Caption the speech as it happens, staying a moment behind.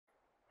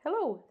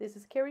Hello, this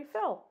is Carrie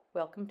Fell.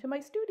 Welcome to my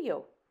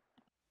studio.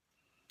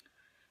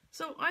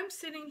 So I'm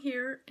sitting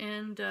here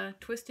and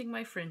twisting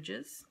my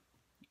fringes.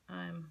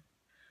 I'm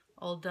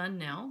all done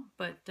now,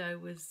 but I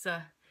was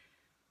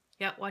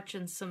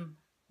watching some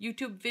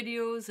YouTube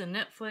videos and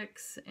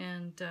Netflix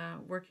and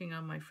working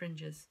on my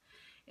fringes.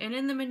 And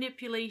in the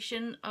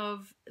manipulation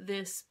of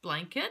this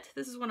blanket,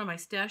 this is one of my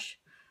stash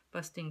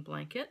busting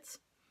blankets,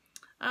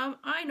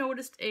 I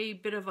noticed a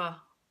bit of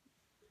a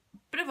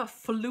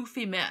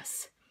floofy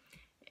mess.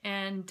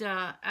 And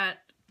at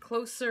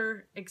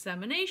closer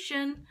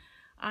examination,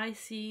 I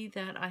see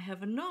that I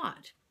have a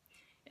knot.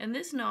 And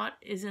this knot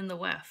is in the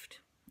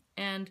weft.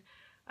 And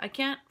I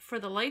can't for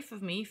the life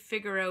of me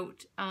figure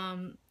out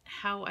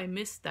how I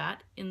missed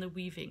that in the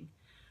weaving.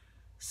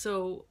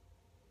 So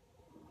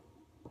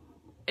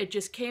it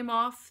just came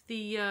off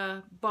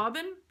the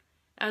bobbin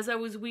as I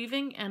was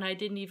weaving, and I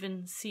didn't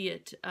even see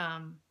it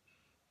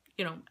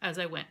as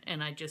I went,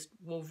 and I just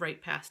wove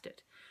right past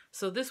it.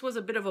 So this was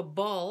a bit of a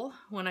ball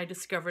when I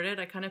discovered it.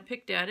 I kind of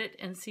picked at it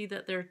and see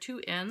that there are two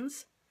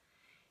ends,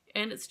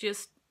 and it's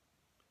just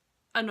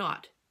a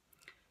knot.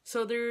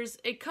 So there's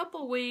a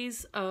couple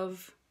ways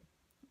of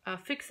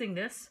fixing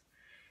this,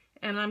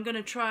 and I'm going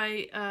to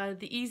try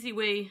the easy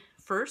way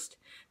first.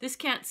 This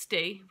can't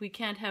stay. We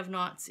can't have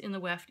knots in the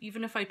weft.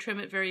 Even if I trim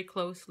it very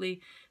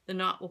closely, the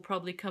knot will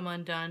probably come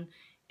undone,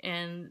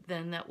 and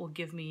then that will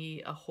give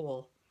me a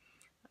hole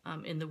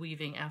in the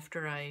weaving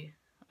after I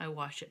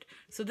wash it.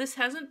 So this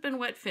hasn't been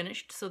wet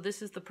finished, so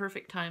this is the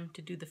perfect time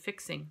to do the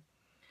fixing.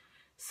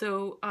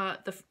 So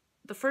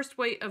the first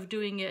way of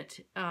doing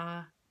it,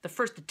 the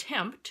first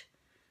attempt,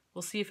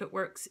 we'll see if it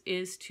works,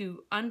 is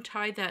to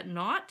untie that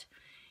knot,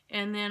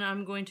 and then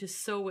I'm going to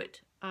sew it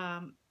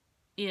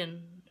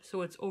in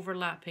so it's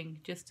overlapping,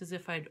 just as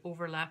if I'd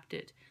overlapped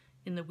it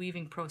in the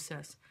weaving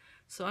process.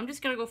 So I'm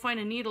just going to go find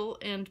a needle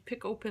and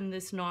pick open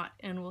this knot,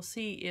 and we'll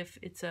see if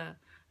it's a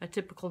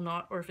typical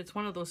knot or if it's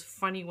one of those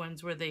funny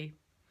ones where they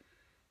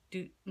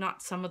do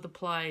knot some of the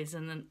plies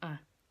and then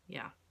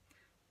yeah.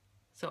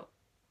 So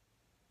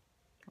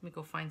let me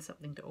go find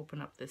something to open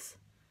up this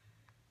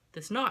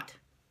knot.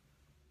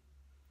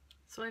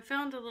 So I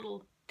found a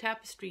little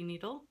tapestry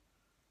needle.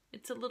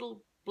 It's a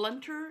little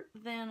blunter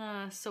than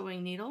a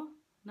sewing needle,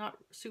 not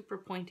super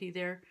pointy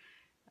there.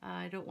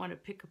 I don't want to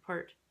pick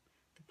apart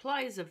the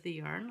plies of the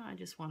yarn, I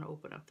just want to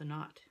open up the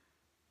knot.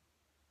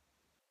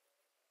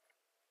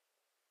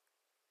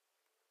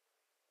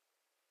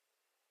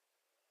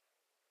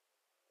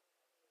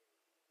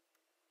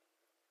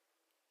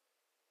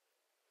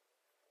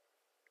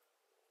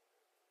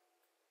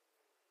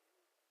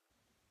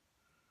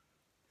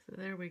 So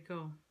there we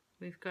go.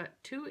 We've got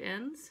two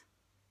ends.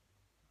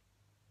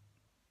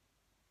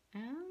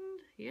 And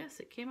yes,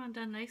 it came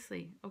undone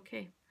nicely.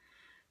 Okay.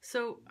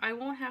 So I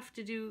won't have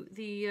to do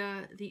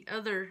the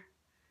other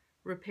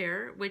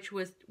repair, which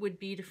would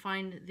be to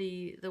find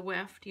the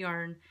weft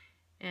yarn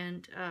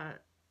and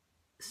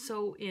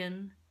sew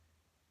in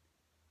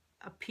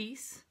a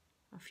piece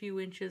a few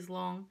inches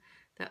long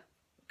that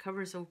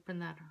covers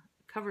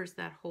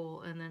that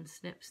hole, and then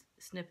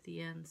snip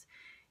the ends.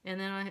 And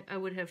then I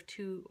would have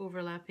two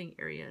overlapping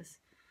areas.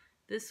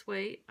 This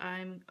way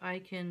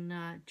I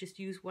can just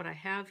use what I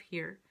have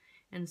here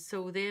and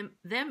sew them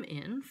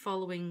in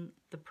following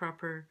the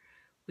proper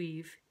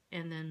weave,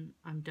 and then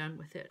I'm done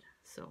with it.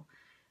 So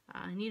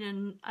I need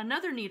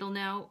another needle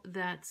now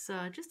that's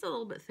just a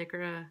little bit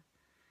thicker,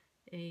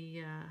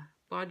 a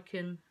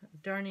bodkin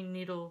darning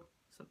needle,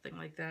 something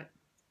like that.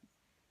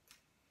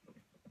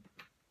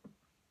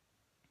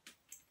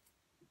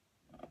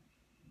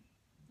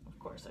 Of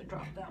course, I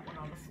dropped that one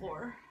on the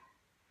floor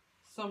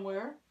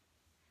somewhere.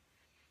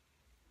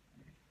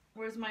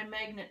 Where's my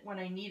magnet when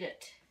I need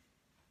it?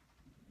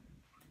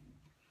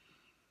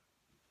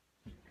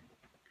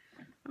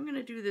 I'm going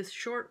to do this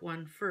short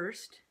one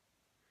first.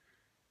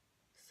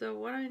 So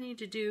what I need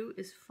to do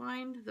is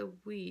find the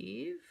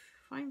weave,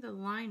 find the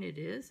line it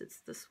is.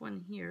 It's this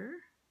one here.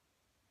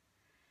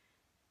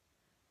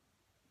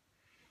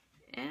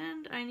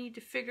 And I need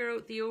to figure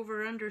out the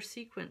over-under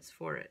sequence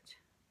for it.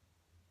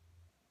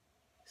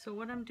 So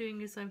what I'm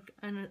doing is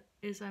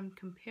I'm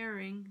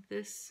comparing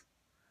this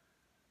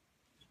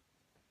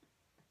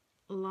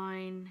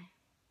line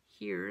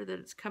here that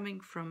it's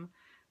coming from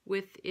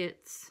with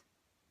its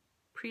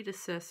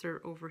predecessor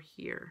over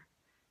here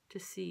to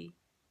see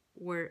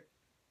where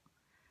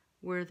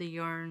the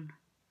yarn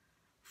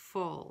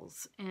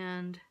falls.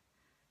 And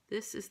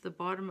this is the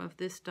bottom of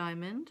this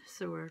diamond,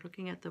 so we're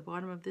looking at the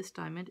bottom of this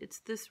diamond. It's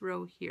this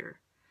row here.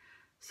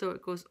 So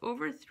it goes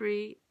over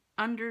 3,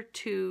 under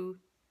 2,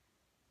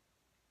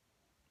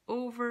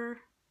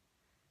 over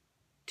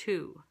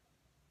 2,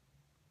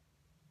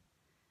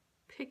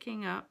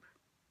 picking up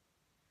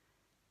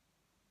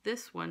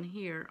this one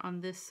here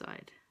on this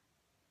side.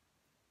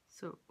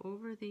 So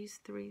over these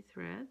 3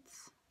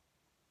 threads,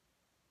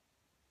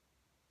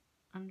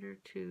 under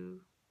 2,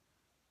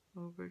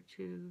 over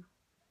 2,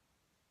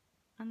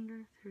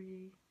 under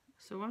 3.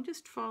 So I'm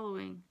just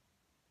following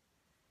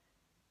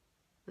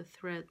the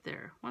thread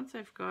there. Once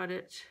I've got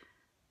it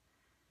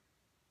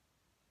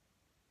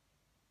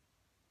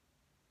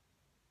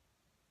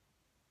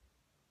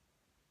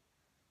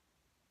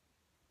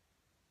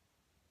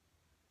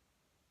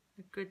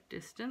good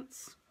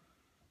distance.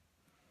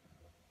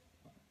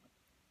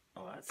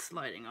 Oh, that's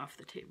sliding off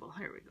the table.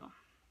 Here we go.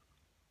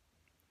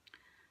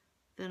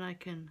 Then I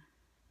can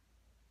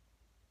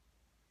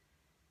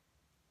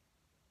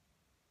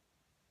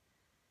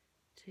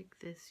take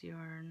this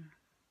yarn,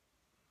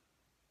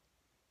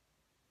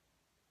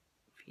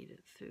 feed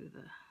it through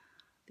the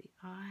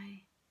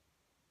eye,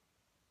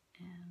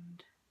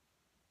 and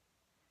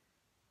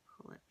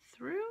pull it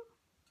through.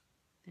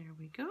 There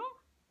we go.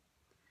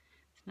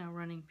 It's now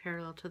running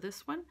parallel to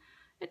this one.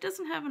 It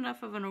doesn't have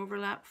enough of an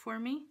overlap for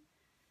me.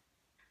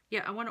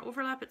 Yeah, I want to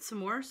overlap it some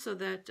more so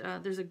that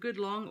there's a good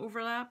long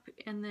overlap,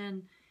 and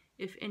then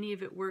if any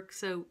of it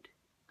works out,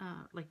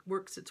 like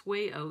works its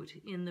way out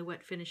in the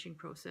wet finishing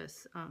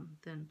process,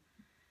 then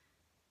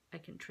I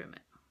can trim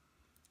it.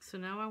 So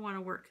now I want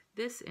to work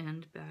this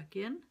end back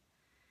in,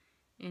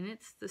 and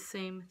it's the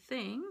same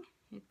thing.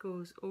 It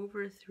goes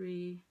over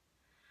 3.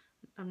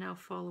 I'm now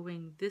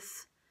following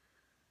this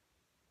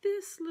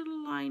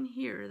little line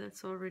here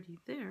that's already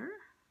there.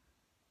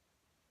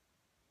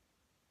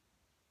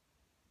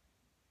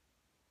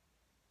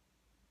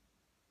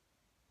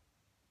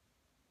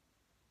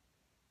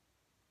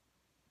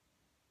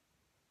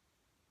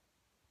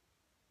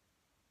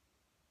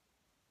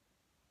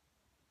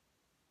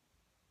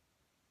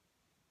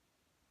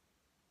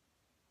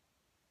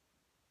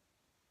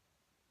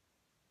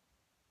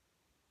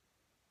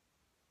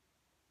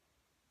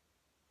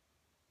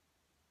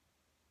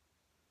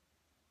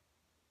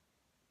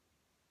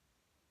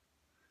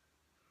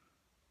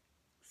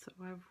 So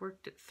I've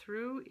worked it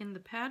through in the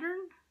pattern.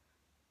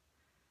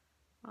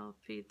 I'll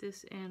feed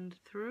this end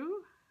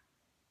through.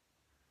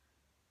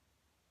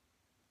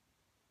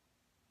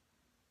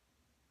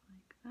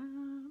 Like that.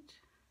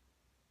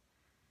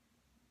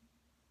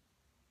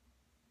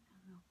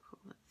 And I'll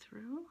pull it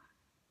through.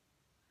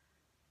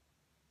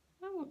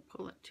 I won't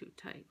pull it too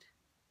tight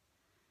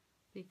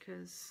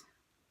because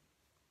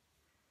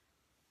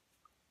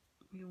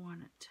we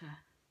want it to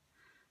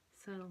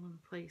settle in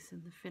place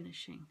in the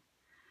finishing.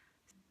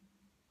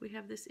 We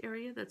have this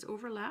area that's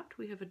overlapped.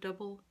 We have a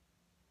double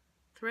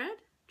thread,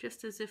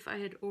 just as if I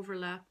had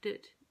overlapped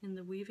it in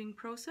the weaving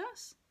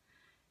process.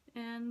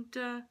 And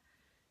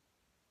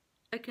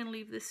I can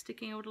leave this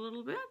sticking out a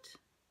little bit,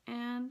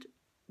 and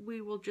we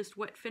will just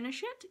wet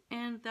finish it,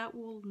 and that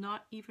will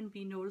not even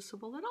be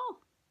noticeable at all.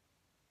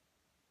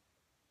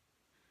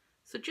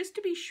 So just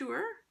to be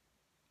sure,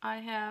 I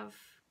have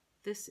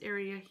this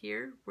area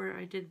here where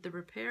I did the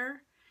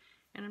repair,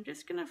 and I'm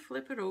just going to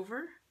flip it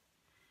over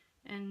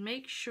and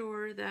make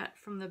sure that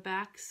from the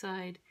back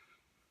side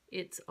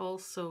it's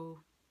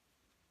also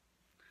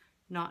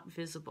not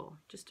visible,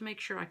 just to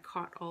make sure I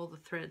caught all the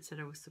threads that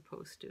I was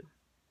supposed to.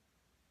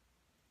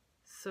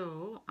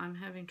 So I'm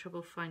having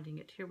trouble finding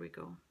it. Here we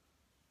go.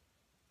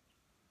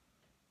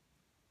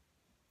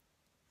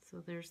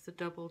 So there's the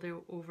doubled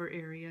over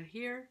area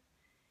here,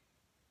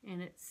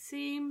 and it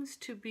seems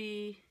to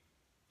be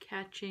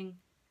catching,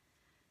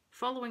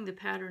 following the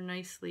pattern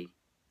nicely.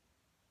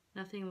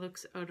 Nothing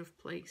looks out of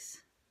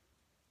place.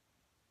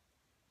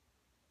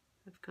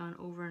 I've gone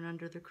over and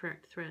under the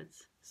correct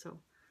threads. So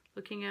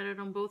looking at it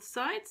on both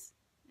sides,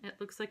 it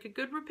looks like a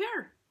good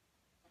repair.